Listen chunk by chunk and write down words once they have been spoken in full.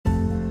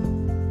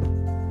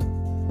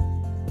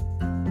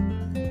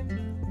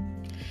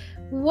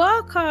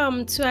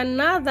Welcome to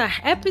another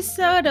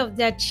episode of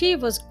the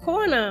Achievers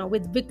Corner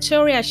with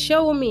Victoria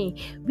Showme,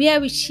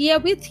 where we share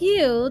with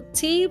you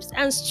tips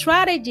and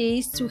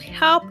strategies to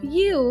help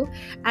you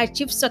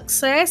achieve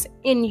success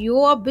in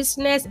your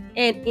business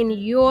and in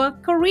your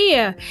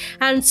career.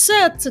 And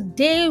so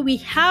today we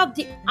have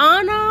the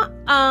honor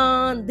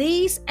on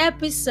this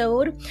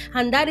episode,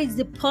 and that is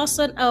the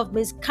person of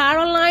Miss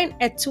Caroline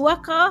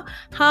Etuaka,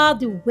 all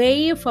the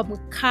way from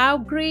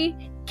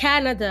Calgary,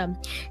 Canada.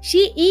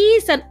 She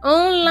is an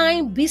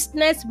online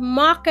business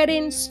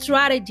marketing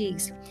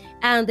strategist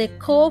and the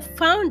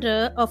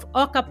co-founder of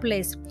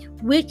Okaplace,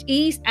 which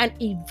is an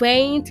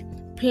event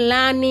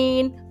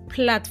planning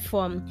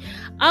platform.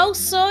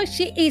 Also,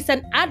 she is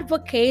an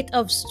advocate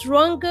of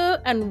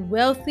stronger and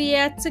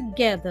wealthier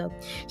together.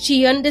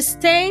 She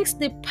understands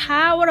the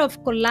power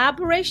of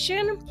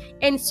collaboration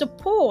and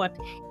support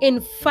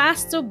in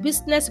faster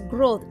business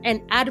growth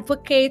and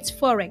advocates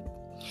for it.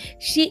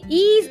 She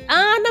is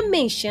on a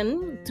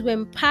mission to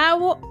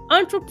empower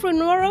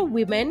entrepreneurial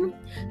women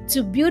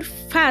to build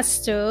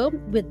faster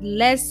with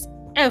less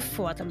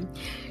effort.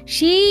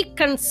 She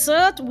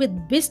consults with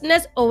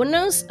business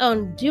owners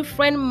on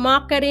different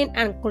marketing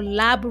and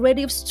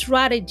collaborative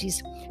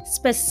strategies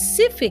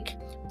specific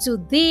to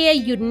their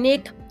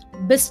unique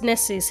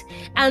businesses.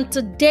 And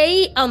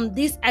today on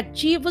this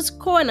Achievers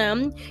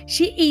Corner,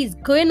 she is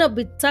going to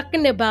be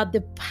talking about the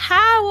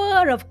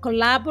power of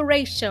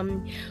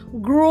collaboration,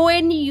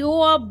 growing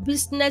your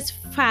business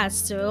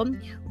faster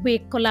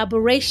with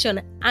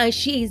collaboration. And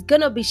she is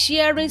going to be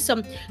sharing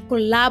some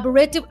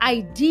collaborative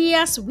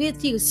ideas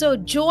with you. So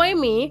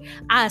join me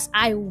as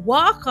I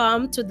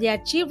welcome to the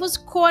Achievers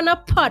Corner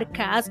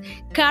podcast,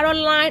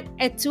 Caroline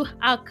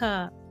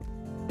Etuaka.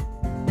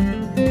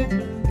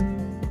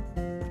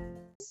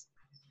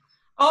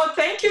 Oh,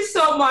 thank you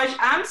so much.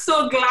 I'm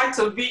so glad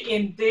to be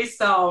in this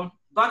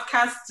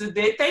podcast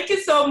today. Thank you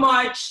so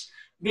much,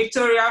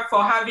 Victoria,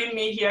 for having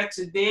me here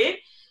today.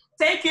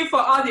 Thank you for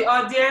all the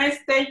audience.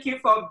 Thank you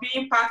for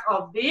being part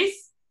of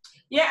this.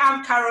 Yeah,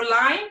 I'm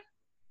Caroline,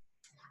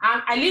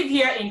 and I live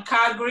here in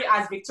Calgary,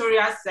 as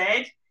Victoria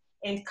said,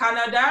 in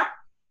Canada.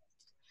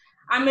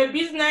 I'm a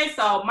business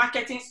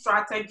marketing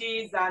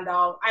strategist, and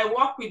I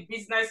work with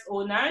business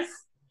owners.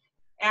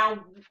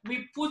 And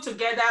we put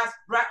together,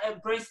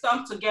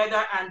 brainstorm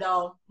together, and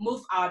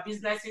move our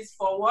businesses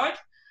forward.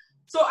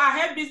 So I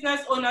have business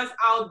owners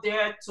out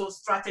there to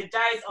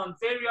strategize on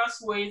various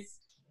ways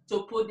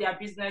to put their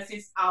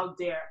businesses out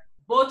there,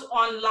 both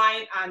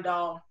online and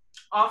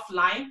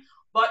offline.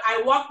 But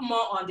I work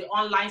more on the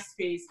online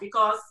space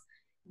because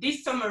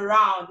this time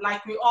around,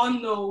 like we all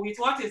know, with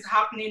what is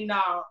happening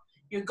now,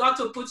 you got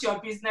to put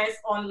your business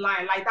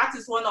online. Like that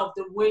is one of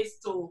the ways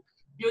to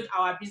build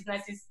our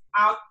businesses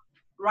out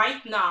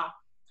right now.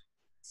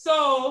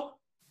 So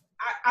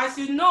as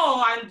you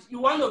know, and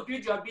you want to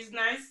build your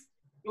business,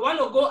 you want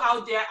to go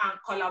out there and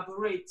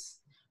collaborate.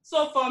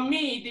 So for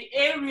me, the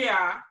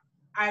area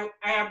I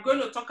am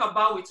going to talk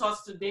about with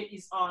us today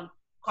is on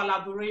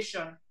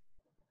collaboration.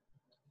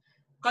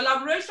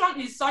 Collaboration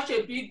is such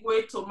a big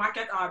way to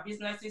market our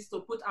businesses,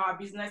 to put our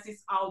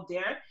businesses out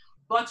there,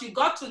 but you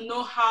got to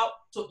know how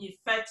to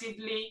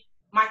effectively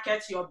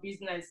market your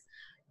business.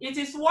 It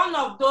is one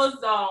of those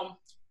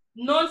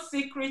no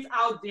secret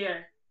out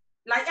there.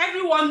 Like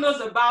everyone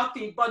knows about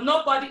it, but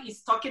nobody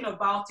is talking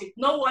about it.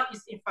 No one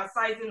is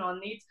emphasizing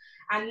on it,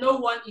 and no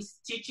one is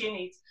teaching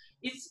it.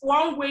 It's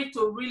one way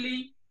to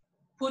really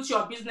put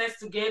your business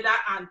together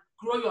and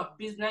grow your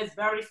business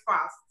very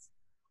fast.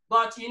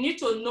 But you need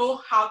to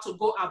know how to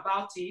go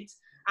about it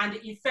and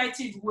the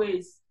effective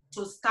ways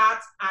to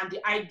start and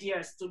the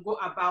ideas to go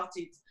about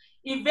it.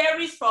 It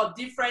varies for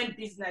different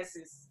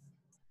businesses.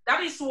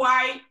 That is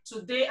why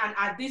today and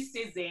at this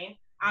season,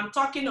 I'm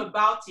talking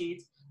about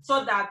it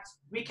so that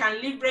we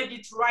can leverage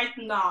it right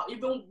now,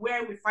 even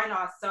where we find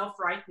ourselves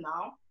right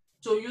now,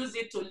 to use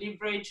it to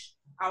leverage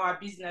our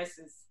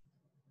businesses.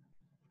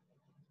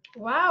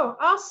 Wow,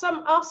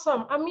 awesome,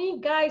 awesome. I mean,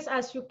 guys,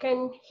 as you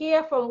can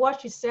hear from what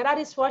she said, that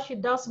is what she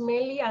does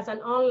mainly as an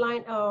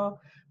online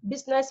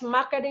business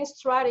marketing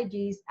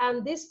strategist.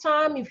 And this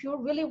time, if you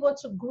really want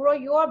to grow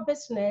your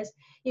business,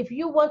 if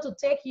you want to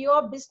take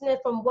your business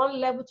from one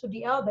level to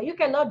the other, you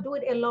cannot do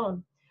it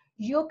alone.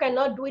 You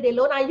cannot do it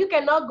alone, and you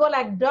cannot go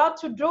like door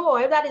to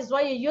door. If that is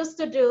what you used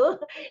to do,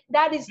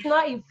 that is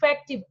not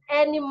effective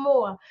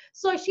anymore.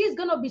 So she's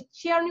going to be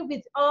sharing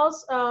with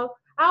us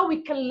how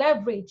we can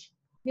leverage,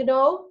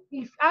 how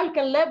you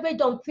can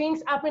leverage on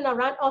things happening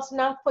around us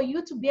now for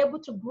you to be able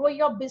to grow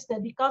your business,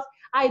 because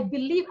I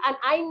believe and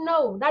I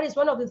know that is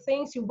one of the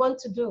things you want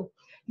to do.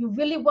 You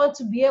really want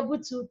to be able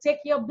to take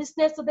your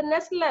business to the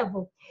next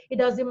level. It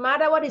doesn't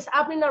matter what is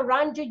happening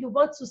around you. You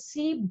want to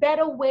see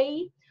better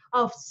way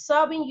of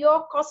serving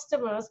your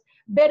customers,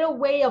 better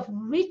way of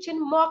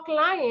reaching more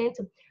clients,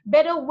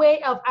 better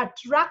way of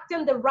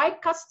attracting the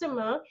right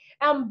customer,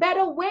 and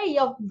better way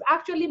of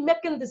actually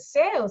making the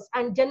sales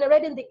and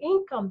generating the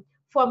income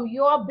from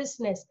your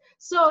business.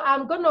 So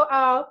I'm going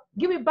to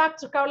give it back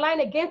to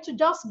Caroline again to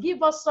just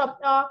give us some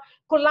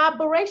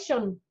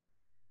collaboration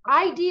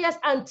ideas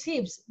and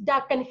tips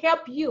that can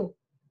help you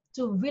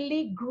to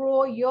really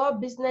grow your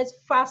business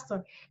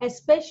faster,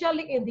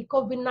 especially in the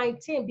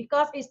COVID-19,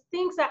 because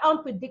things are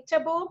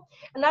unpredictable.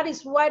 And that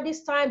is why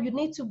this time you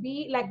need to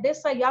be, like they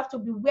say, you have to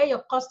be where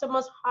your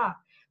customers are.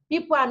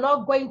 People are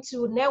not going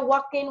to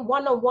networking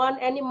one-on-one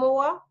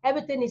anymore.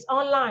 Everything is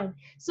online.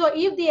 So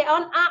if they're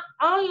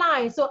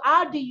online, so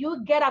how do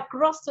you get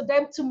across to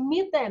them to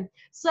meet them?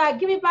 So I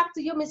give it back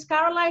to you, Miss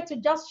Caroline, to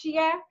just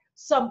share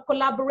some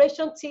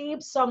collaboration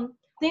tips, some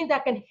things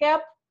that can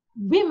help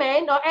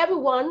women or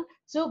everyone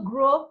to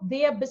grow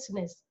their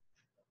business.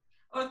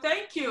 Oh,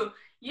 thank you.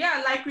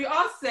 Yeah, like we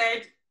all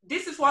said,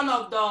 this is one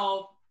of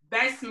the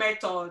best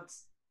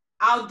methods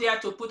out there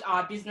to put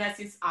our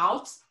businesses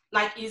out.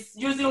 Like, it's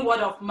using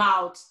word of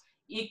mouth.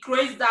 It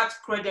creates that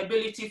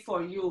credibility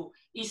for you.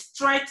 It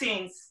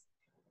strengthens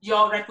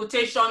your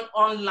reputation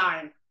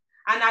online.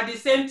 And at the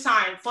same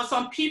time, for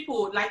some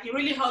people, like, it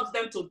really helps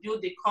them to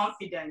build the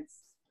confidence.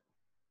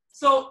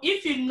 So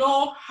if you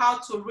know how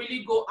to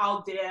really go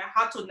out there,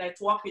 how to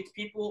network with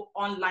people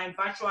online,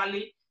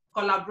 virtually,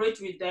 collaborate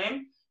with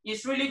them,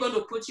 it's really going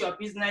to put your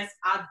business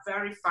out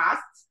very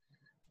fast.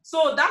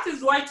 So that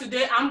is why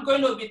today I'm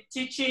going to be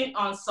teaching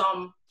on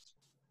some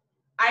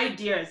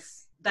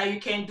ideas that you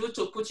can do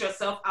to put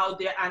yourself out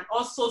there, and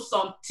also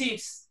some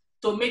tips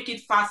to make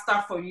it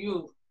faster for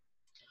you.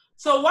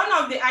 So one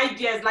of the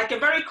ideas, like a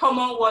very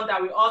common one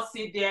that we all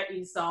see there,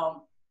 is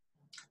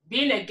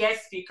being a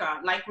guest speaker.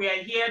 Like, we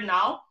are here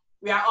now,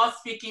 we are all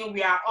speaking,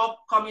 we are all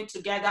coming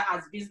together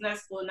as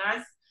business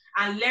owners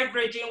and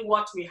leveraging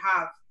what we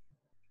have.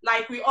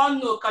 Like we all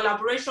know,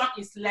 collaboration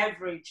is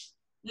leverage,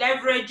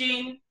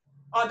 leveraging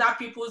other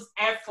people's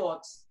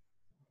efforts,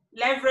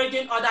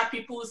 leveraging other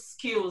people's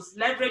skills,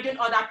 leveraging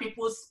other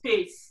people's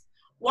space.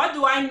 What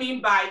do I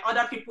mean by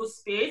other people's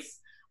space?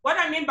 What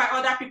I mean by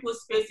other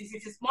people's space is,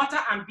 if it's mortar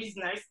and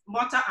business,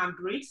 mortar and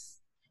bricks,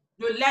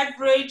 you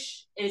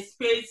leverage a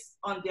space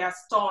on their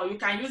store. You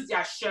can use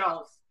their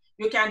shelf.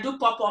 You can do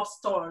pop-up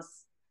stores.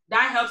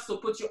 That helps to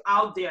put you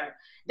out there.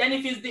 Then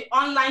if it's the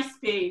online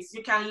space,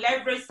 you can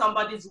leverage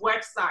somebody's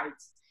website.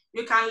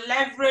 You can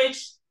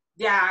leverage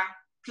their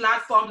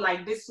platform,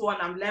 like this one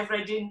I'm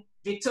leveraging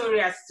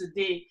Victoria's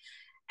today.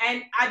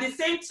 And at the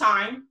same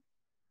time,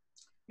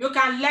 you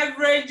can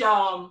leverage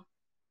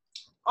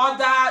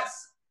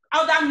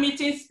other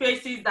meeting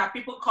spaces that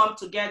people come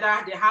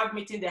together, they have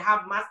meeting, they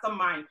have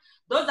mastermind.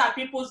 Those are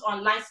people's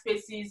online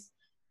spaces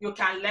you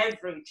can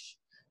leverage.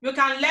 You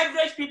can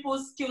leverage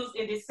people's skills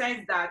in the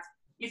sense that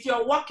if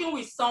you're working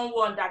with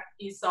someone that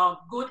is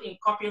good in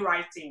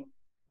copywriting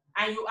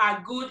and you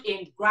are good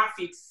in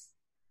graphics,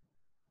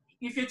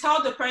 if you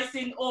tell the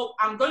person, oh,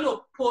 I'm going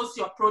to post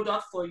your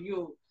product for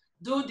you,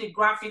 do the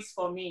graphics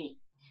for me,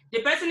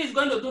 the person is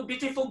going to do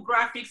beautiful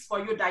graphics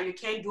for you that you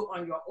can't do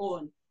on your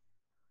own.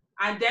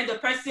 And then the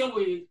person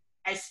will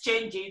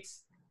exchange it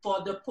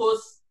for the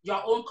post,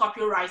 your own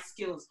copyright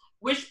skills,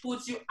 which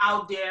puts you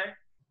out there,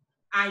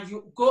 and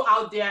you go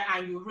out there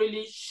and you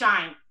really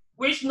shine,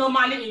 which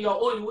normally in your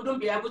own, you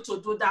wouldn't be able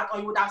to do that, or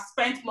you would have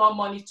spent more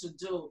money to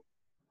do.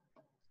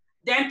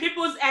 Then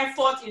people's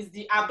effort is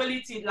the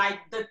ability, like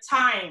the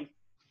time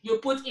you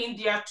put in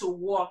there to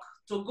work,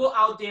 to go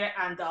out there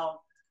and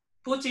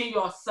put in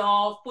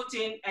yourself, put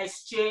in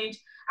exchange.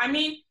 I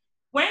mean,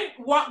 when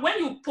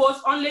you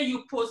post, only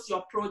you post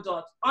your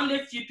product, only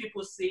a few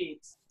people see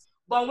it.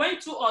 But when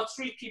 2 or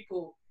 3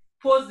 people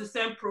post the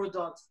same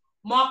product,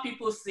 more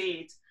people see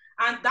it.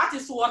 And that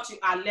is what you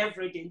are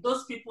leveraging,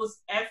 those people's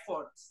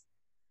efforts.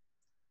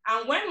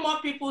 And when more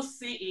people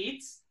see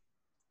it,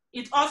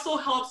 it also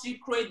helps you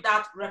create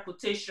that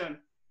reputation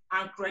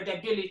and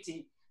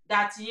credibility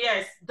that,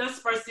 yes, this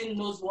person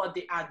knows what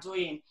they are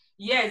doing.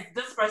 Yes,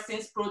 this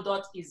person's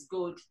product is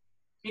good,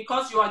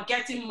 because you are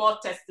getting more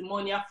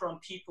testimonial from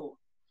people.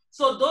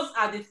 So those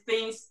are the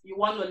things you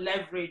want to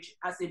leverage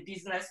as a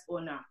business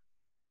owner.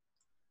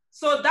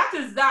 So that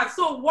is that.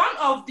 So one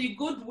of the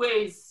good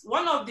ways,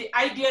 one of the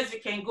ideas you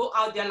can go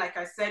out there, like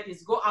I said,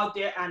 is go out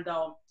there and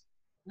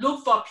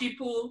look for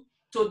people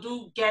to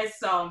do guest,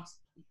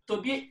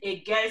 to be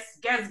a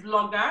guest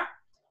blogger,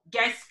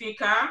 guest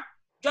speaker.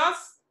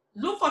 Just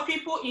look for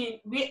people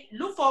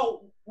look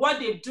for what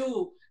they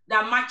do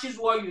that matches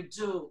what you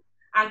do,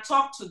 and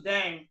talk to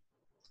them,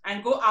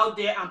 and go out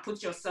there and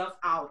put yourself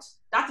out.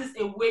 That is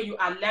a way you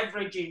are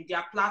leveraging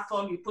their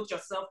platform. You put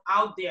yourself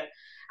out there.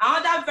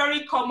 Another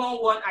very common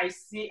one I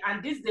see,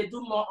 and this they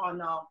do more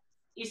on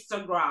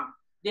Instagram.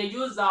 They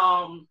use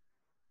all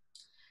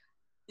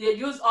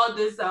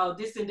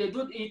this thing. They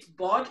do it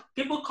board.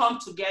 People come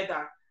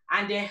together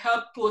and they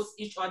help post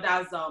each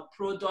other's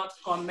product,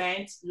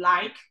 comment,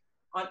 like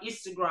on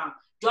Instagram,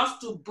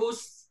 just to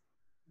boost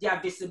their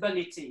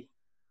visibility.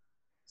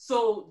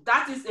 So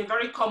that is a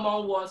very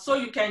common one. So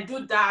you can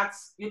do that.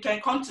 You can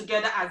come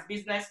together as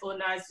business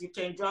owners. You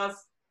can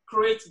just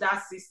create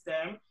that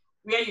system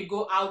where you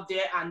go out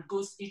there and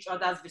boost each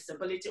other's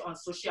visibility on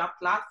social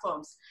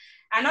platforms.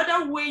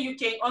 Another way you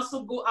can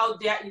also go out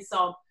there is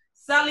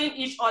selling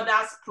each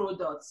other's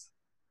products.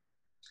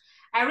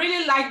 I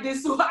really like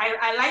this one.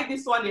 I like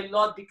this one a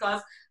lot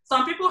because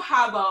some people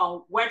have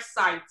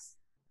websites.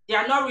 They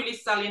are not really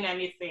selling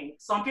anything.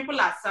 Some people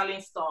are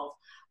selling stuff,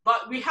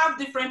 but we have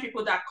different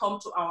people that come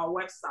to our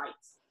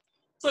websites.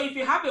 So if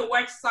you have a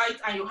website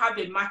and you have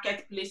a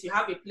marketplace, you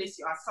have a place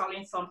you are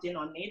selling something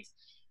on it,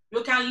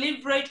 you can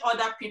leverage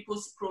other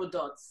people's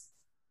products.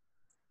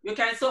 You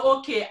can say,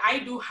 okay, I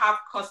do have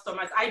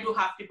customers, I do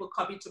have people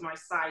coming to my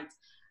site.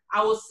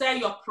 I will sell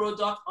your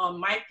product on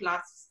my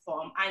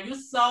platform and you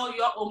sell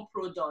your own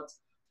product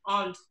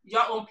on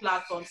your own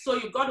platform. So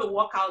you got to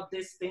work out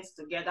these things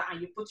together and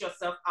you put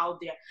yourself out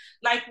there.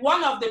 Like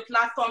one of the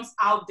platforms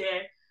out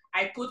there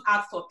I put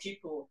out for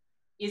people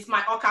is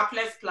my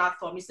Okaplex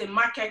platform. It's a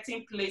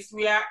marketing place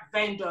where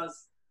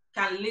vendors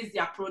can list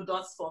their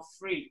products for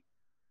free.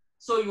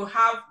 So you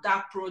have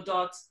that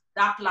product,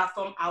 that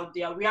platform out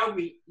there where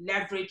we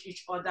leverage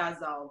each other's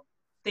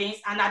things.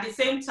 And at the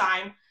same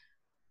time,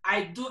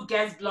 I do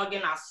guest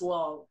blogging as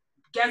well.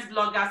 Guest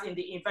bloggers in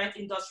the event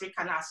industry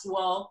can as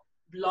well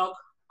blog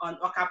on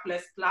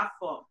Okaplex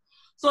platform.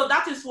 So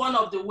that is one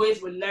of the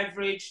ways we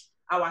leverage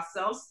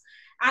ourselves.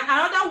 And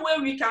another way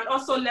we can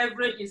also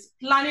leverage is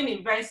planning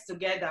events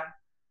together.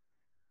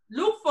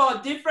 Look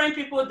for different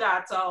people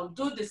that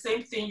do the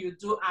same thing you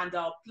do and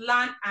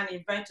plan an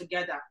event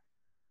together.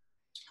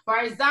 For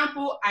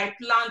example, I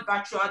plan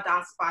virtual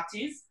dance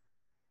parties.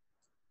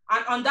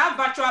 And on that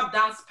virtual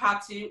dance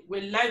party,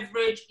 we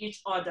leverage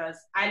each other's.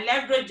 I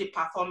leverage the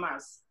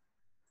performers.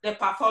 The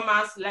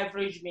performers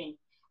leverage me.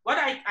 What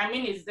I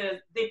mean is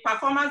the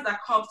performers that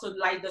come to,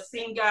 like the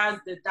singers,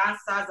 the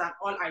dancers, and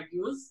all I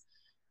use,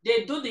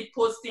 they do the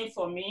posting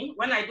for me.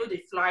 When I do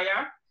the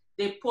flyer,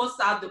 they post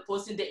out the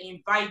posting, they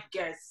invite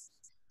guests.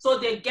 So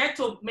they get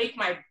to make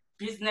my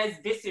business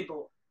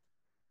visible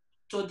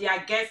to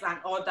their guests and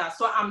others.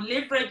 So I'm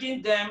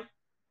leveraging them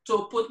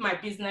to put my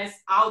business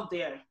out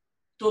there,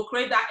 to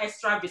create that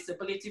extra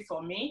visibility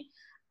for me.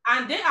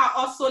 And they are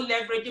also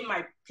leveraging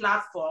my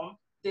platform,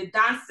 the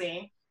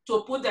dancing,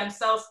 to put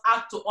themselves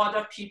out to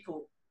other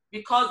people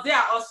because they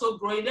are also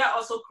growing, they are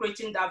also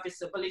creating that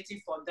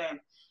visibility for them.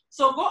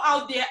 So go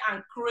out there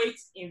and create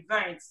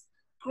events,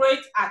 create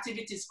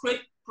activities,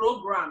 create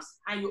programs,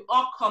 and you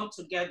all come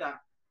together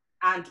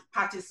and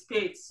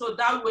participate. So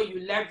that way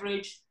you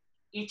leverage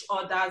each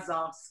other's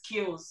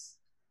skills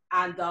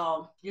and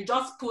you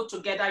just put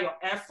together your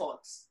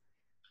efforts.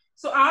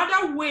 So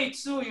another way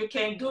too you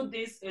can do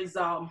this is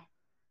go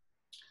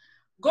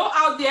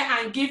out there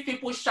and give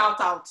people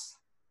shout outs.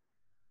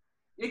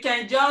 You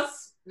can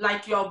just,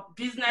 like your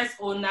business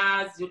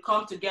owners, you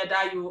come together,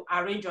 you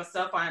arrange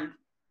yourself and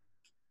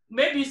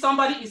maybe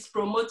somebody is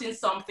promoting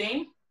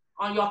something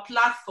on your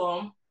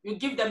platform, you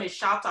give them a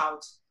shout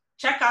out.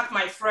 Check out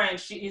my friend,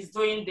 she is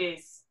doing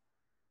this.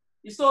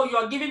 So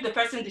you're giving the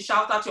person the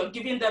shout out, you're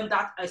giving them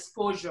that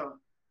exposure.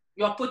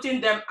 You're putting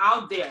them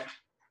out there.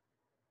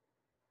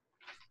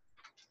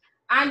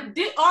 And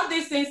all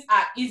these things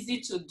are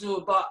easy to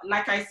do, but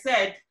like I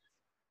said,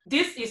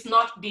 this is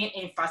not being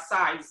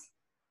emphasized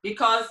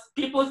because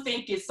people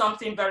think it's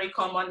something very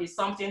common, it's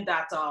something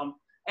that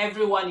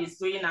everyone is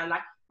doing, and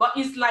but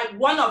it's like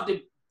one of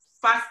the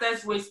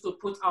fastest ways to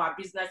put our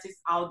businesses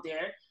out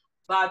there,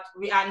 but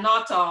we are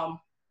not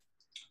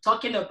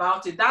talking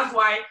about it. That's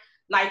why,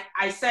 like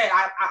I said,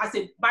 as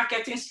a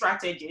marketing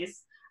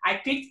strategist, I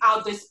picked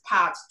out this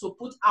part to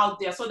put out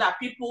there so that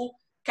people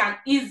can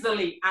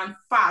easily and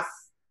fast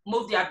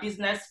move their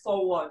business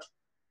forward.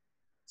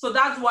 So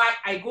that's why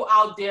I go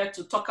out there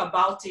to talk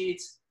about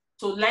it,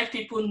 to let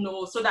people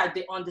know so that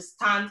they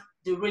understand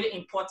the really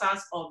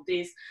importance of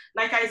this.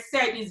 Like I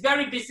said, it's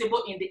very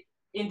visible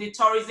in the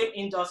tourism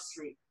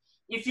industry.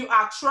 If you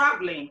are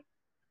traveling,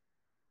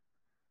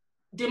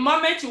 the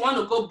moment you want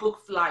to go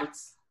book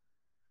flights,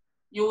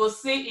 you will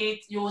see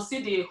it, you will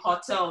see the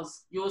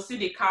hotels, you will see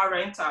the car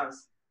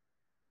rentals.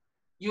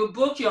 You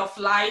book your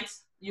flight,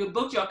 you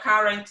book your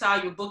car rental,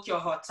 you book your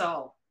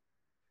hotel.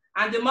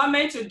 And the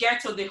moment you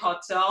get to the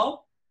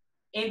hotel,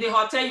 in the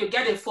hotel you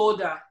get a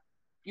folder.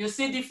 You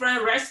see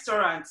different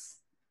restaurants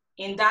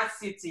in that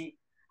city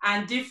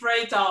and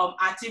different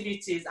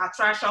activities,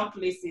 attraction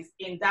places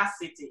in that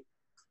city.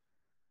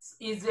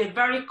 It's a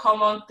very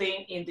common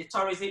thing in the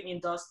tourism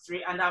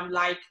industry. And I'm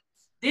like,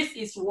 this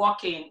is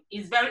working.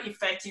 It's very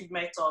effective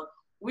method.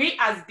 We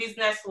as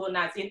business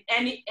owners in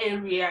any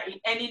area, in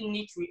any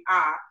niche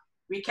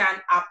we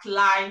can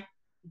apply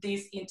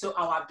this into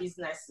our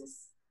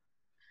businesses.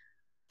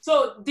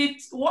 So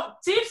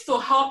what tips to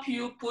help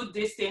you put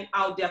this thing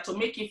out there to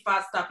make it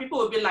faster? People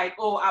will be like,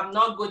 oh, I'm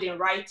not good in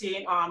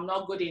writing or I'm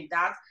not good in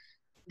that.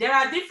 There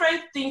are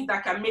different things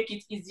that can make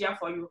it easier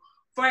for you.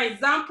 For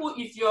example,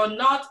 if you're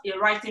not a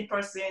writing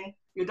person,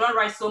 you don't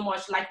write so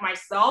much like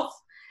myself,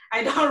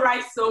 I don't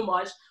write so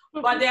much,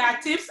 but there are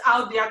tips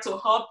out there to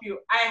help you.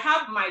 I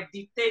have my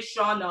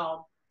dictation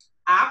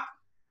app.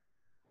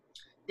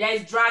 There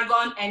is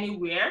Dragon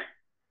Anywhere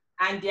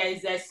and there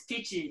is a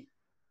Speechy.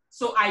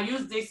 So I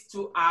use these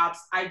two apps.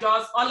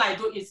 All I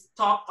do is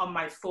talk on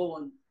my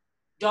phone.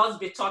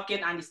 Just be talking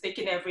and it's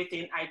taking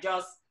everything. I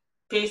just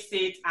paste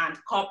it and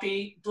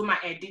copy, do my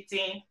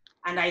editing,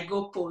 and I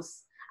go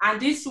post. And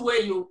this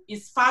way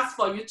it's fast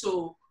for you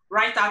to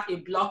write out a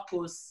blog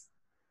post.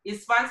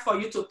 It's fast for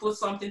you to put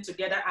something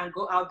together and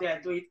go out there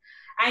and do it.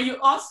 And you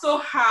also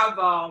have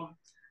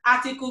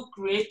article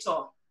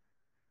creator.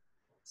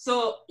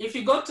 So if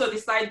you go to the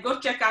site, go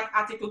check out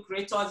article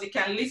creators. You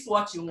can list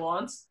what you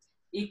want.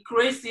 It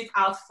creates it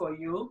out for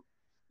you.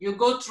 You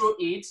go through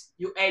it,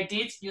 you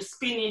edit, you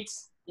spin it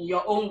in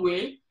your own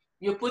way.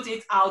 You put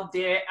it out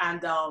there,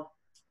 and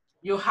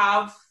you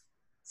have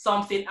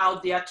something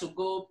out there to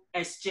go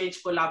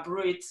exchange,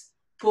 collaborate,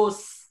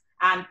 post,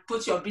 and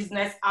put your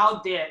business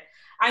out there.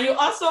 And you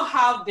also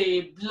have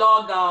the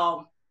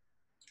blog.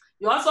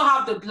 You also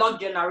have the blog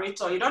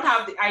generator. You don't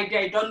have the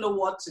idea, you don't know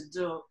what to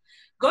do.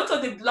 Go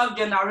to the blog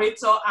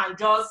generator and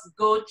just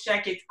go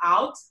check it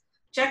out.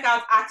 Check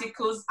out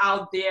articles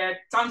out there,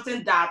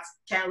 something that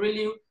can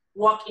really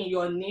work in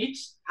your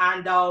niche.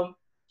 And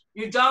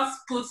you just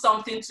put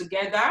something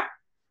together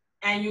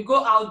and you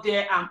go out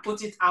there and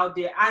put it out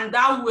there. And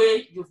that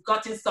way you've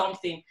gotten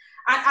something.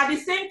 And at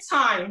the same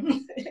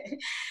time,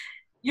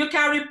 you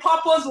can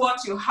repurpose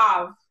what you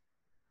have.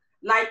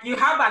 Like you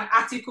have an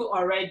article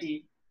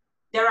already.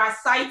 There are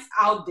sites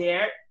out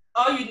there.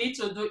 All you need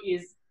to do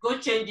is go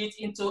change it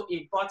into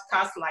a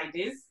podcast like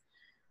this.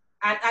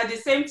 And at the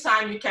same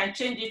time, you can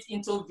change it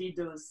into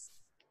videos.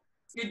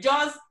 You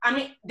just, I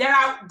mean, there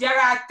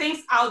are things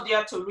out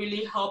there to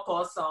really help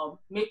us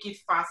make it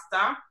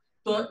faster,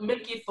 to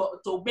make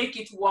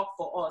it work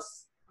for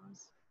us.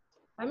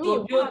 I mean,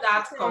 to build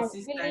that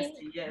consistency.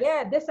 Really, yes.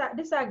 Yeah,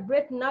 these are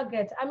great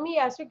nuggets. I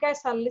mean, as you guys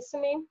are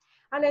listening,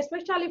 and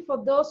especially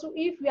for those who,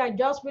 if you are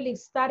just really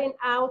starting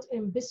out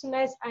in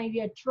business and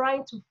you're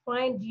trying to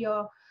find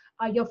your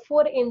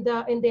foot in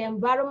the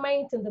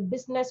environment, in the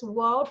business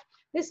world,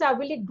 these are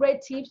really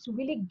great tips to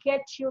really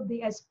get you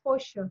the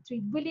exposure, to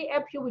really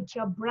help you with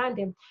your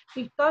branding.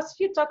 Because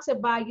she talks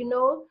about, you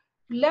know,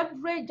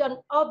 leverage on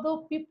other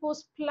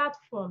people's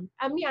platform.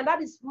 I mean, and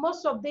that is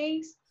most of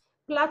these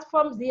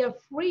platforms, they are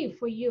free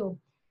for you.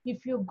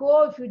 If you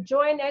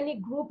join any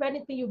group,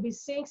 anything, you'll be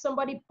seeing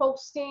somebody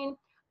posting,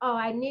 oh,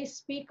 I need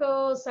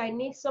speakers, I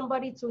need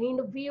somebody to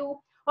interview,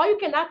 or you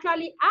can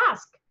actually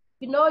ask,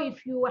 you know,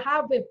 if you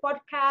have a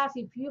podcast,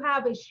 if you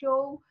have a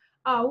show,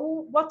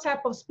 what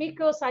type of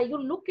speakers are you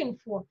looking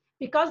for?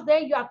 Because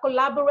then you are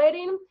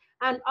collaborating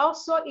and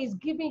also is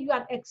giving you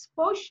an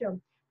exposure.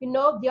 You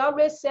know, they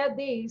always said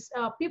this,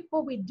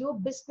 people will do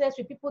business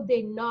with people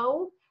they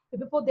know,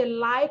 with people they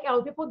like, and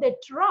with people they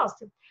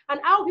trust. And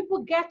how people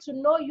get to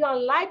know you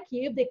and like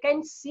you if they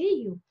can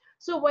see you.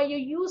 So when you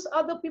use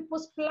other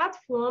people's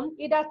platform,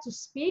 either to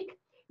speak,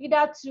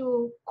 either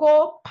to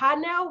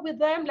co-panel with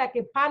them, like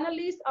a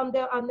panelist on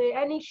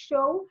any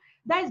show,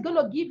 that is going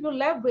to give you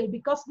leverage,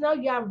 because now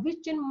you are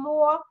reaching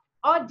more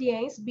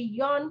audience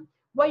beyond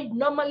what you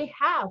normally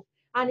have,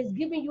 and it's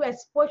giving you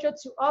exposure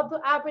to other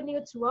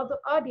avenues, to other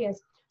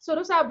audience. So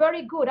those are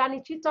very good.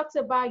 And she talks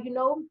about, you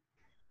know,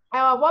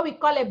 what we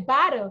call a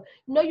battle.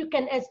 You know, you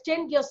can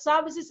exchange your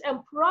services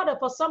and product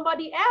for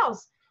somebody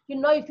else. You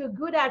know, if you're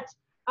good at,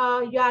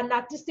 you're an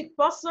artistic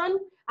person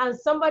and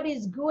somebody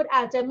is good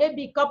at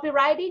maybe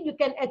copywriting, you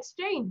can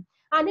exchange.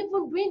 And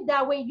even doing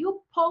that, when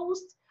you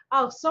post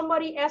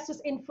somebody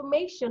else's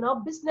information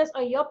or business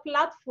on your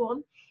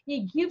platform,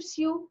 it gives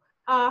you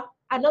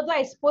another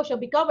exposure.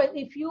 Because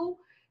if you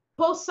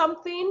post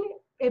something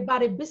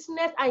about a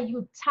business and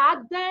you tag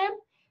them,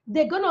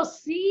 they're gonna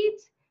see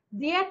it,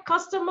 their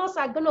customers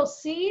are gonna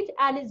see it,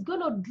 and it's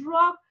gonna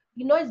draw,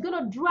 you know, it's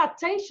gonna draw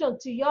attention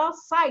to your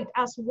site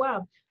as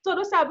well. So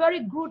those are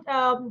very good,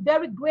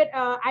 very great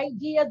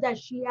ideas that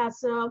she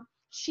has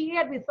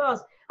shared with us.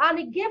 And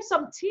it gave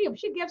some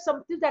tips. She gave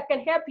some tips that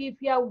can help you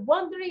if you are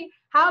wondering,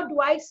 how do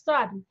I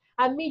start?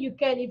 I mean, you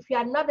can, if you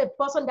are not a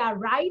person that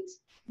writes,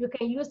 you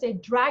can use a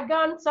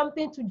dragon,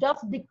 something to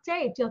just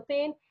dictate your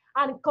thing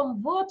and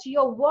convert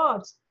your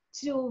words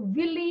to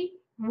really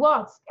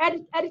words,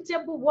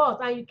 editable words,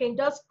 and you can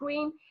just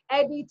screen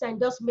edit and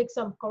just make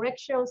some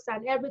corrections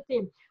and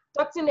everything.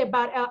 Talking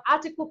about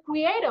article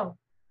creator,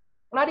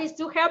 that is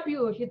to help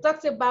you. She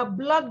talks about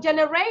blog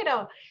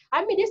generator.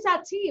 I mean, these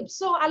are tips.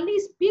 So at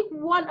least pick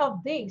one of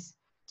these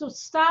to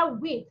start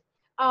with.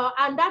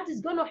 And that is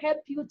going to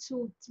help you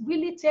to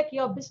really take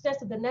your business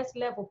to the next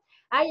level.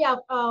 I have,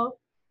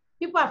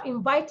 people have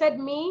invited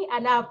me,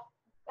 and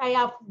I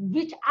have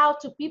reached out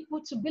to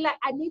people to be like,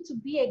 I need to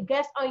be a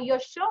guest on your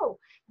show,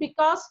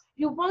 because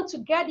you want to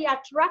get the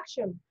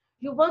attraction.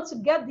 You want to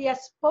get the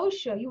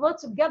exposure. You want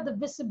to get the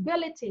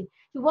visibility.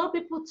 You want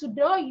people to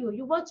know you.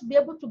 You want to be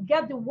able to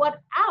get the word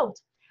out.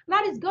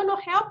 That is going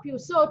to help you.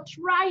 So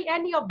try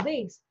any of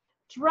these.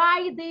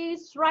 Try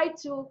this. Try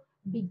to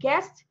be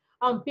guest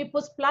on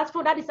people's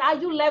platform. That is how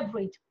you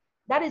leverage.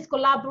 That is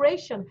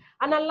collaboration.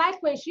 And I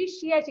like when she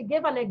shared, she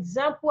gave an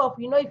example of,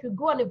 you know, if you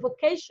go on a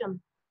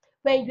vacation,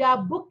 when you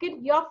are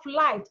booking your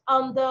flight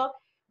on the,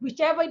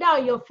 whichever, either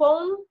on your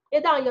phone,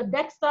 either on your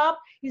desktop,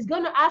 it's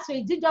going to ask you,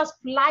 is it just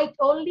flight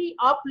only,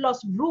 or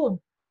plus room,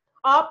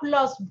 or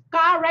plus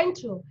car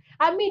rental?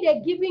 I mean,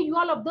 they're giving you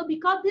all of those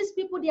because these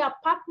people, they are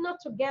partnered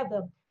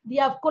together. They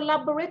have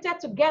collaborated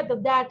together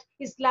that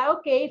it's like,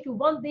 okay, if you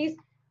want this,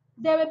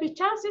 there will be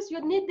chances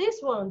you need this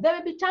one. There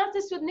will be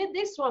chances you need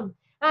this one.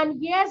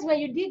 And yes, when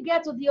you did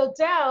get to the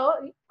hotel,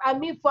 I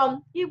mean,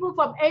 from even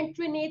from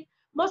entering it,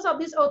 most of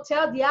these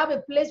hotels, they have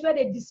a place where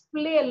they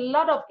display a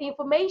lot of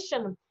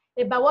information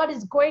about what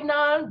is going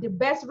on, the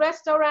best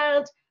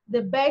restaurant,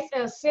 the best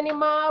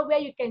cinema, where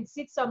you can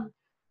see some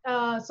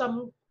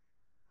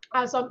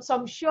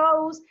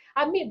shows.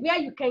 I mean, where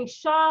you can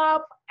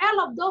shop. All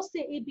of those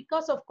things is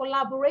because of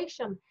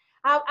collaboration.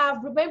 I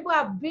remember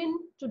I've been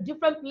to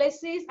different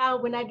places,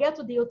 and when I get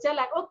to the hotel,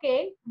 like,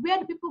 okay, where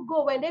do people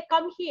go when they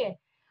come here?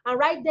 And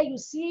right there, you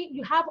see,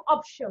 you have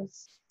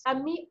options. I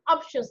mean,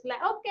 options like,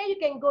 okay, you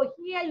can go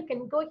here, you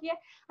can go here,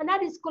 and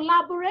that is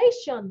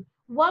collaboration.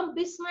 One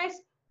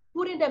business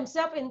putting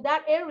themselves in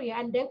that area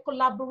and then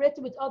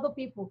collaborating with other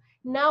people.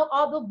 Now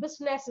other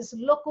businesses,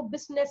 local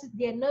businesses,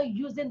 they're now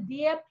using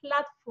their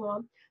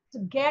platform to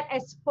get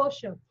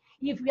exposure.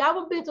 If you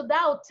haven't been to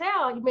that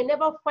hotel, you may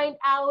never find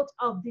out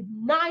of the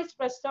nice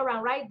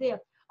restaurant right there,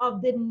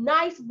 of the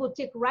nice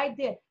boutique right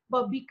there,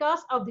 but because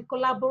of the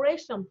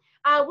collaboration.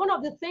 And one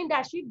of the things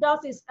that she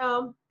does is,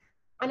 and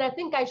I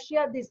think I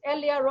shared this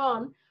earlier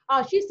on,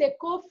 she's a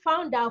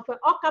co-founder for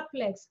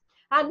Okaplex.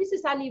 And this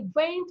is an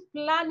event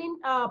planning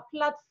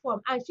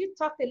platform. And she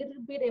talked a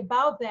little bit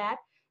about that.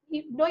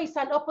 It's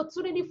an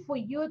opportunity for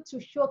you to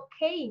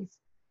showcase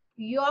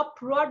your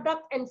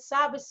product and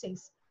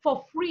services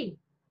for free.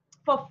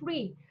 For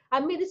free. I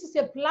mean, this is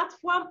a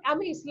platform. I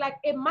mean, it's like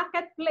a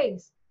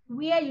marketplace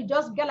where you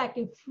just get like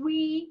a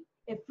free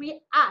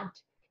ad,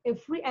 a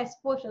free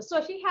exposure.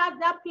 So she has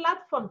that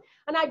platform.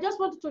 And I just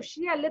wanted to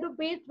share a little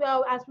bit,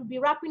 well, as we'll be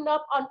wrapping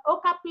up on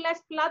Okaplex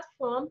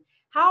platform,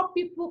 how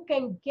people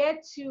can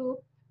get to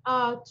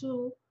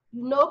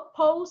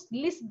post,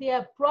 list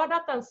their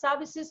product and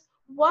services,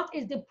 what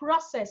is the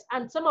process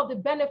and some of the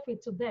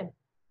benefit to them.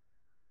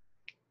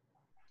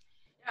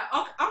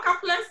 Yeah,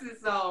 Okaplex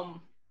is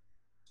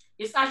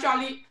it's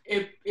actually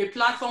a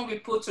platform we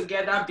put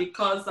together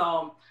because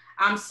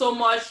I'm so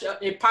much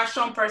a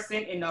passion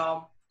person in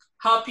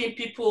helping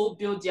people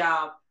build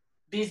their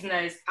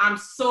business. I'm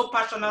so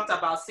passionate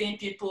about seeing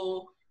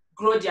people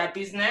grow their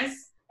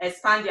business,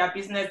 expand their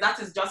business. That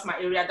is just my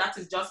area. That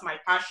is just my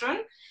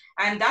passion.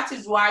 And that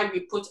is why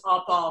we put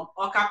up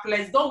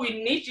Okaplex, though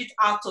we niche it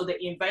out to the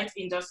event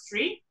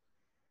industry,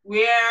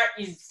 where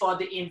is for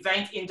the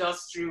event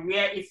industry,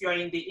 where if you're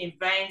in the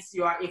events,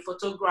 you are a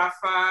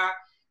photographer,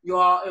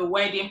 you're a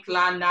wedding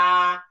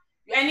planner,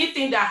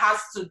 anything that has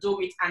to do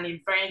with an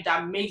event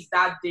that makes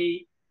that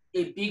day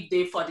a big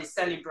day for the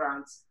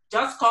celebrants.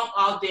 Just come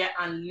out there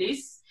and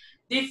list.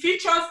 The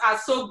features are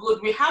so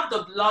good. We have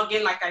the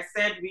blogging, like I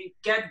said, we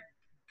get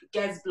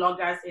guest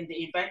bloggers in the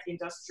event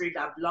industry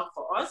that blog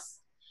for us.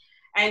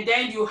 And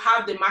then you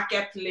have the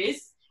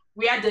marketplace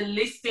where the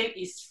listing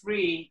is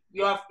free.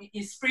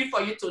 It's free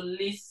for you to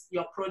list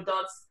your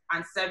products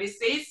and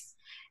services.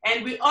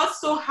 And we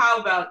also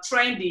have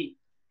Trendy,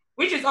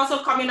 which is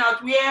also coming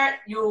out where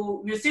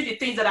you see the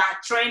things that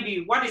are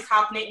trendy, what is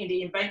happening in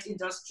the event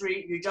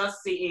industry, you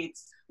just see it.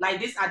 Like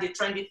these are the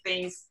trendy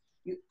things,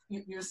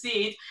 you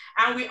see it.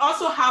 And we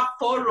also have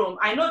forum.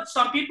 I know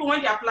some people,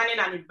 when they're planning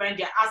an event,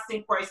 they're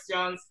asking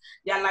questions.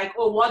 They're like,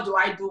 oh, what do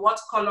I do? What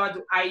color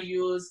do I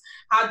use?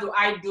 How do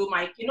I do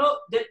my,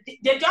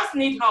 they just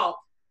need help.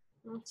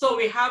 So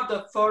we have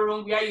the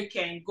forum where you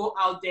can go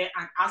out there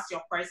and ask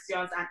your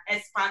questions, and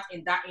experts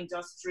in that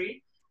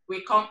industry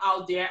will come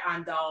out there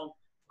and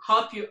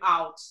help you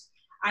out.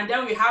 And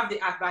then we have the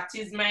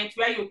advertisement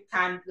where you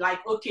can like,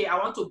 okay, I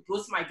want to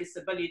boost my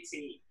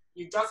visibility.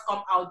 You just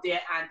come out there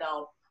and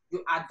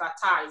you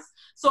advertise.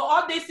 So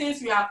all these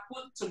things we have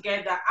put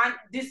together, and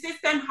the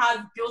system has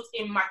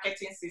built-in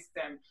marketing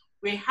system.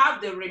 We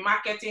have the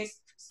remarketing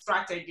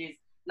strategies,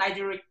 like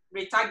the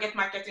retarget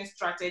marketing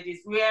strategies,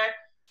 where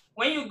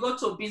when you go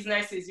to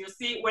businesses, you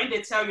see when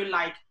they tell you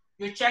like,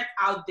 you check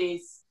out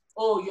this,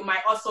 oh, you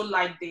might also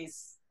like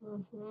this.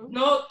 Mm-hmm.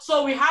 No,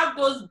 so we have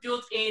those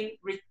built-in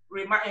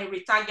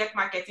retarget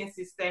marketing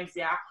systems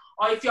there.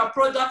 Or if your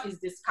product is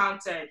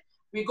discounted,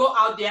 we go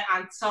out there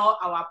and tell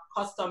our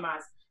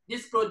customers,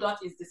 this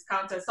product is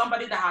discounted.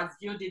 Somebody that has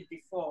viewed it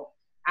before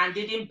and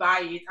didn't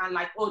buy it and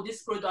like, oh,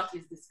 this product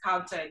is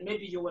discounted.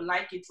 Maybe you will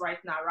like it right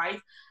now, right?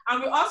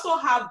 And we also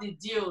have the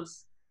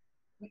deals,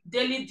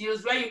 daily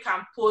deals, where you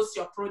can post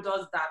your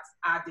products that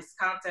are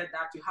discounted,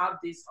 that you have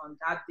this on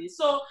that day.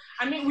 So,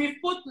 I mean, we've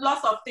put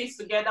lots of things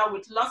together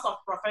with lots of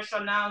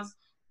professionals,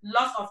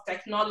 lots of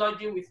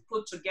technology we've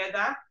put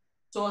together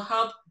to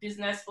help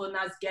business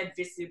owners get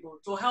visible,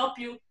 to help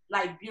you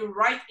like be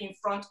right in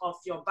front of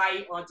your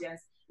buying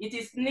audience. It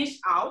is niche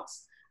out,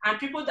 and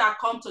people that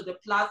come to the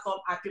platform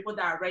are people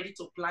that are ready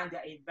to plan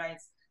their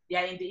events. They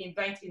are in the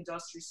event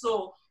industry.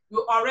 So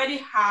you already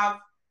have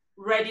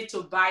ready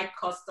to buy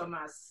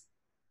customers.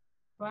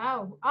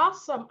 Wow,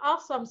 awesome,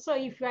 awesome. So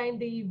if you're in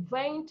the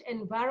event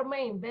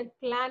environment, event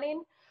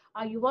planning,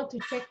 you want to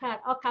check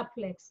out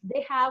Okaplex,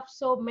 they have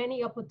so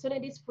many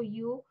opportunities for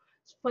you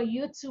for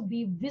you to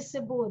be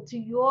visible to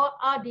your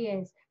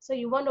audience. So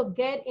you want to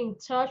get in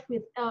touch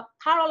with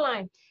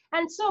Caroline.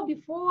 And so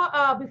before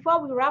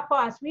we wrap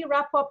up, as we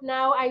wrap up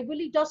now, I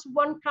really just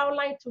want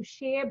Caroline to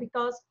share,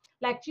 because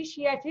like she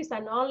shared, she's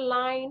an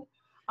online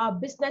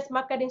business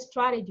marketing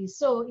strategy.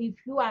 So if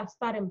you are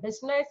starting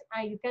business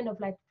and you kind of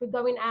like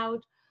figuring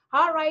out,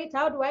 all right,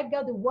 how do I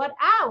get the word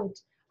out?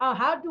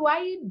 How do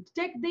I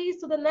take this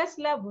to the next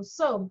level?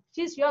 So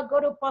she's your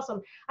go-to person.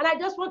 And I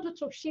just want you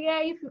to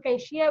share, if you can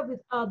share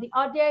with the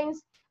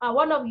audience,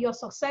 one of your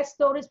success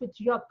stories with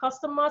your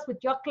customers, with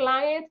your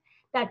clients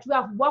that you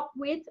have worked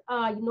with,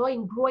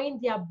 in growing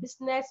their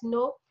business,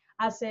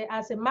 as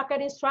a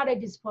marketing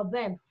strategist for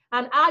them,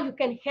 and how you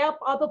can help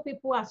other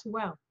people as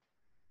well.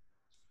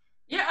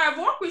 Yeah, I've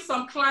worked with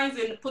some clients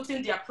in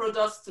putting their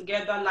products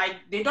together. Like,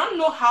 they don't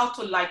know how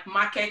to like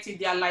market it.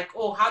 They're like,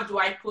 oh, how do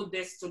I put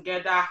this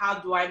together? How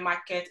do I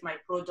market my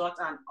product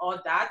and all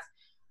that?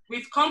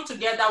 We've come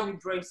together, we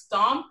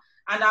brainstorm,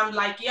 and I'm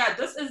like, yeah,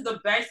 this is the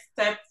best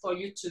step for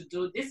you to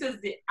do. This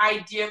is the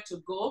idea to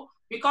go,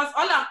 because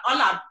all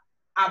I'm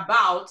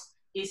about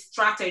is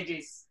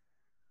strategies.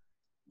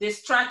 The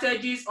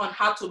strategies on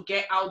how to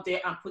get out there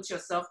and put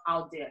yourself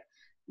out there.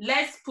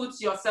 Let's put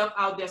yourself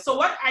out there. So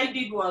what I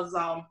did was,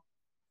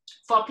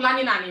 for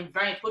planning an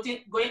event,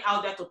 going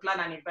out there to plan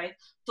an event,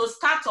 to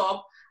start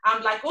up,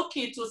 I'm like,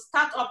 okay, to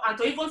start up and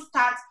to even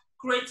start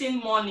creating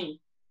money,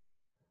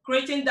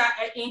 creating that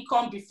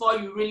income before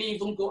you really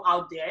even go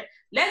out there,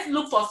 let's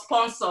look for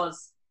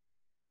sponsors.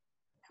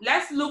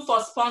 Let's look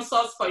for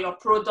sponsors for your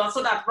product,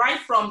 so that right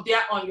from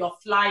there on your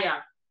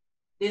flyer,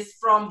 this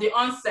from the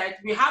onset,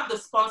 we have the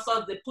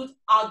sponsors, they put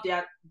out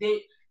there,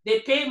 they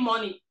pay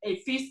money, a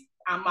fixed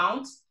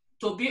amount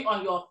to be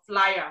on your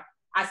flyer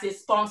as a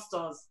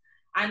sponsors.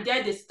 And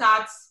then they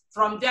start,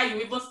 from there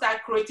you even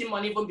start creating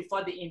money even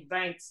before the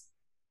event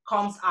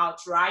comes out,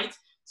 right?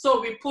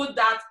 So we put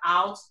that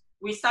out,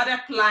 we started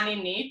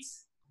planning it,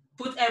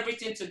 put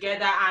everything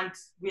together, and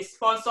we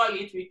sponsor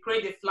it, we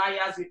create the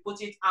flyers, we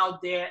put it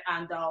out there,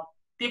 and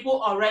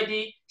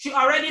she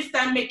already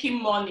start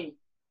making money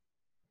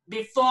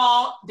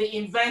before the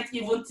event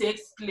even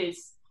takes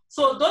place.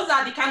 So those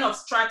are the kind of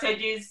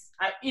strategies.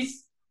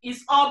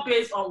 It's all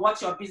based on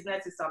what your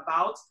business is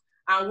about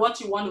and what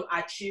you want to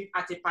achieve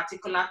at a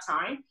particular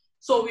time.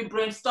 So we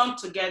brainstorm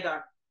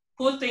together,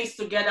 put things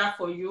together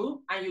for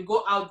you, and you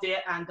go out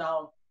there and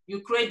you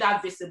create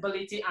that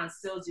visibility and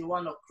sales you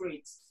want to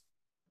create.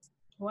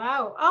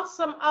 Wow,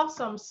 awesome,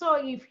 awesome.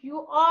 So if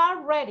you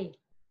are ready,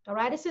 all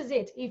right, this is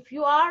it. If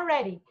you are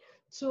ready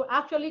to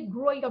actually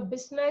grow your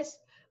business,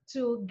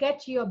 to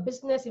get your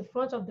business in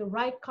front of the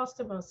right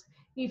customers,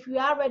 if you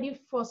are ready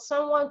for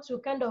someone to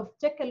kind of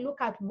take a look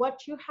at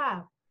what you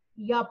have,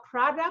 your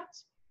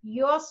product,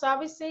 your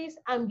services,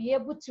 and be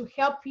able to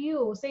help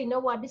you say, you know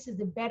what, this is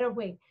the better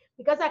way.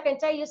 Because I can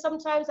tell you,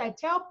 sometimes I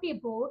tell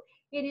people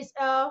it is,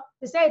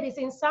 they say it is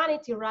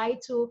insanity, right?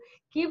 To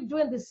keep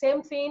doing the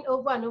same thing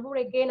over and over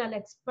again and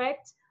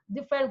expect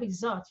different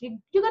results.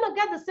 You're gonna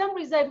get the same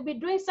result. If you be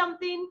doing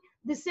something,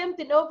 the same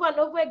thing over and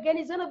over again,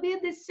 it's gonna be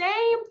the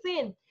same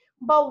thing.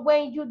 But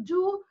when you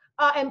do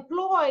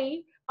employ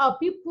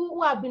people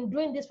who have been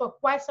doing this for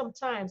quite some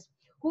time,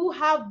 who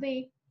have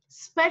the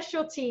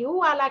specialty,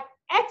 who are like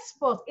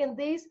experts in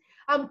this,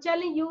 I'm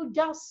telling you,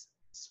 just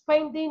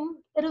spending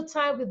a little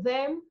time with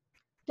them,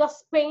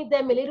 just paying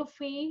them a little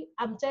fee,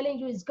 I'm telling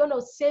you, it's going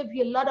to save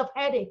you a lot of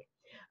headache.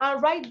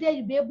 And right there,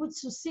 you'll be able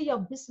to see your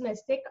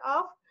business take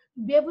off.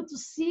 You'll be able to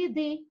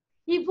see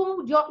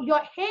even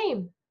your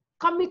aim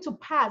coming to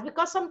pass.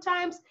 Because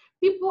sometimes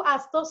people are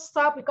still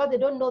stuck because they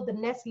don't know the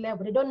next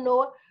level. They don't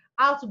know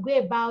how to go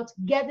about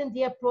getting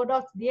their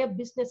products, their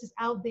businesses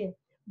out there.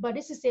 But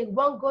this is a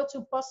one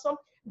go-to person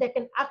that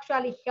can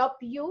actually help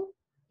you,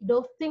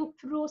 think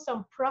through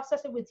some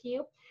processes with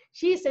you.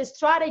 She's a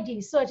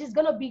strategy, so she's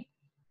gonna be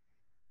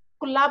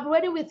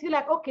collaborating with you,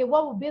 like, okay,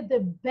 what would be the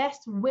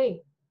best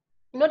way?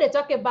 They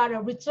talk about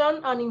a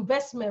return on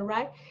investment,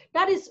 right?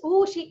 That is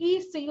who she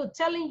is to you,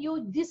 telling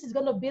you this is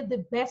gonna be the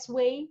best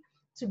way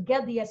to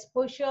get the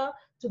exposure,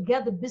 to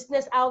get the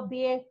business out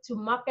there, to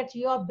market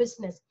your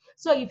business.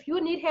 So if you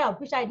need help,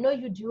 which I know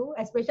you do,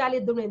 especially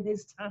during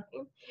this time,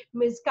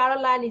 Ms.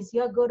 Caroline is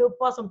your go-to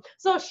person.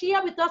 So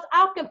share with us,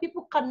 how can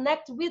people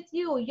connect with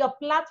you, your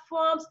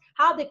platforms,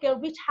 how they can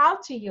reach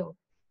out to you?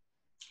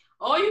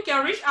 Or you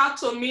can reach out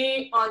to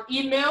me on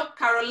email,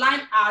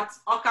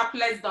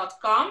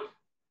 caroline@okaplex.com.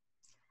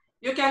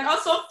 You can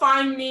also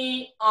find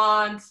me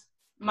on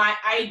my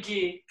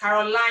IG,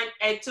 Caroline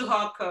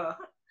Etuhoka.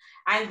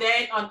 And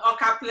then on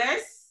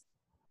Okaplex,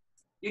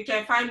 you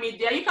can find me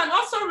there. You can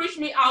also reach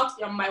me out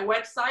on my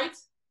website,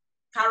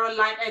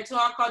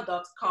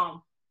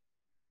 carolineetuhoka.com.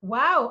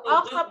 Wow,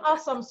 awesome,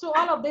 awesome. So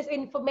all of this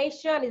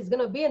information is going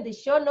to be in the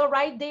show note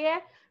right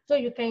there. So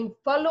you can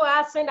follow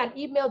her, send an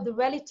email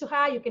directly to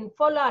her. You can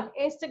follow her on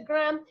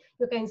Instagram.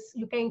 You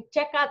can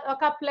check out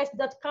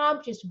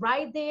okaplex.com. She's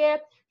right there.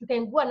 You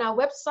can go on our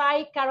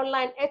website,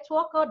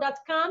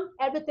 carolinetworker.com.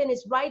 Everything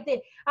is right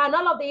there. And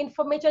all of the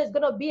information is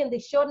going to be in the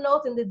show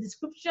notes, in the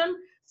description,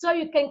 so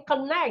you can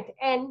connect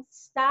and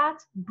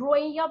start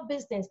growing your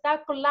business,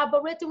 start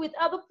collaborating with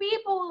other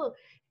people,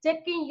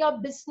 taking your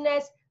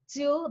business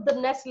to the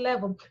next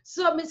level.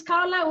 So Ms.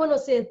 Caroline, I want to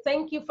say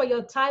thank you for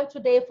your time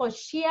today, for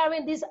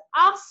sharing these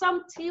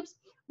awesome tips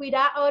with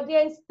our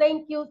audience.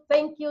 Thank you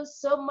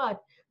so much.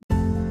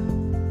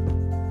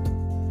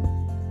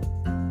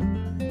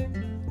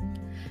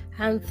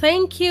 And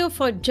thank you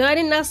for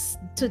joining us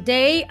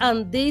today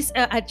on this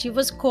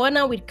Achievers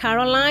Corner with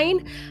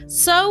Caroline.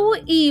 So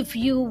if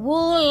you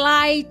would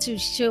like to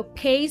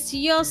showcase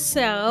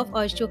yourself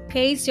or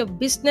showcase your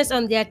business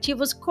on the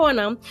Achievers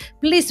Corner,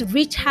 please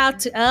reach out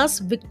to us,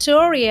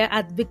 Victoria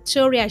at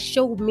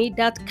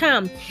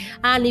victoriashowme.com.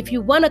 And if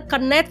you want to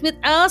connect with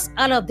us,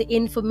 all of the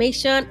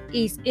information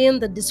is in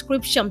the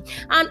description.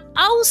 And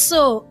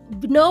also,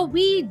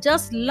 we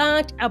just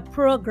launched a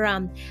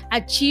program,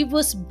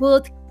 Achievers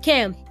Boot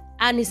Camp.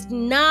 And it's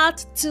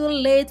not too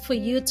late for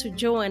you to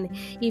join.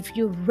 If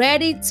you're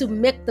ready to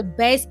make the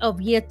best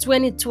of year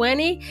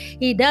 2020,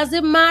 it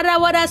doesn't matter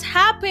what has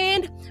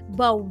happened,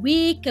 but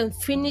we can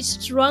finish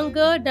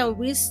stronger than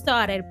we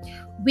started.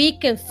 We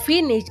can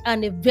finish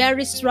on a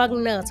very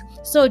strong note.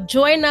 So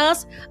join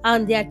us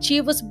on the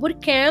Achievers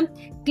Bootcamp.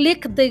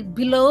 Click the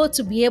below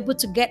to be able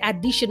to get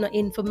additional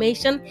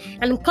information.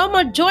 And come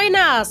on, join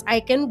us. I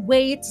can't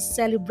wait to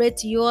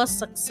celebrate your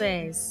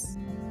success.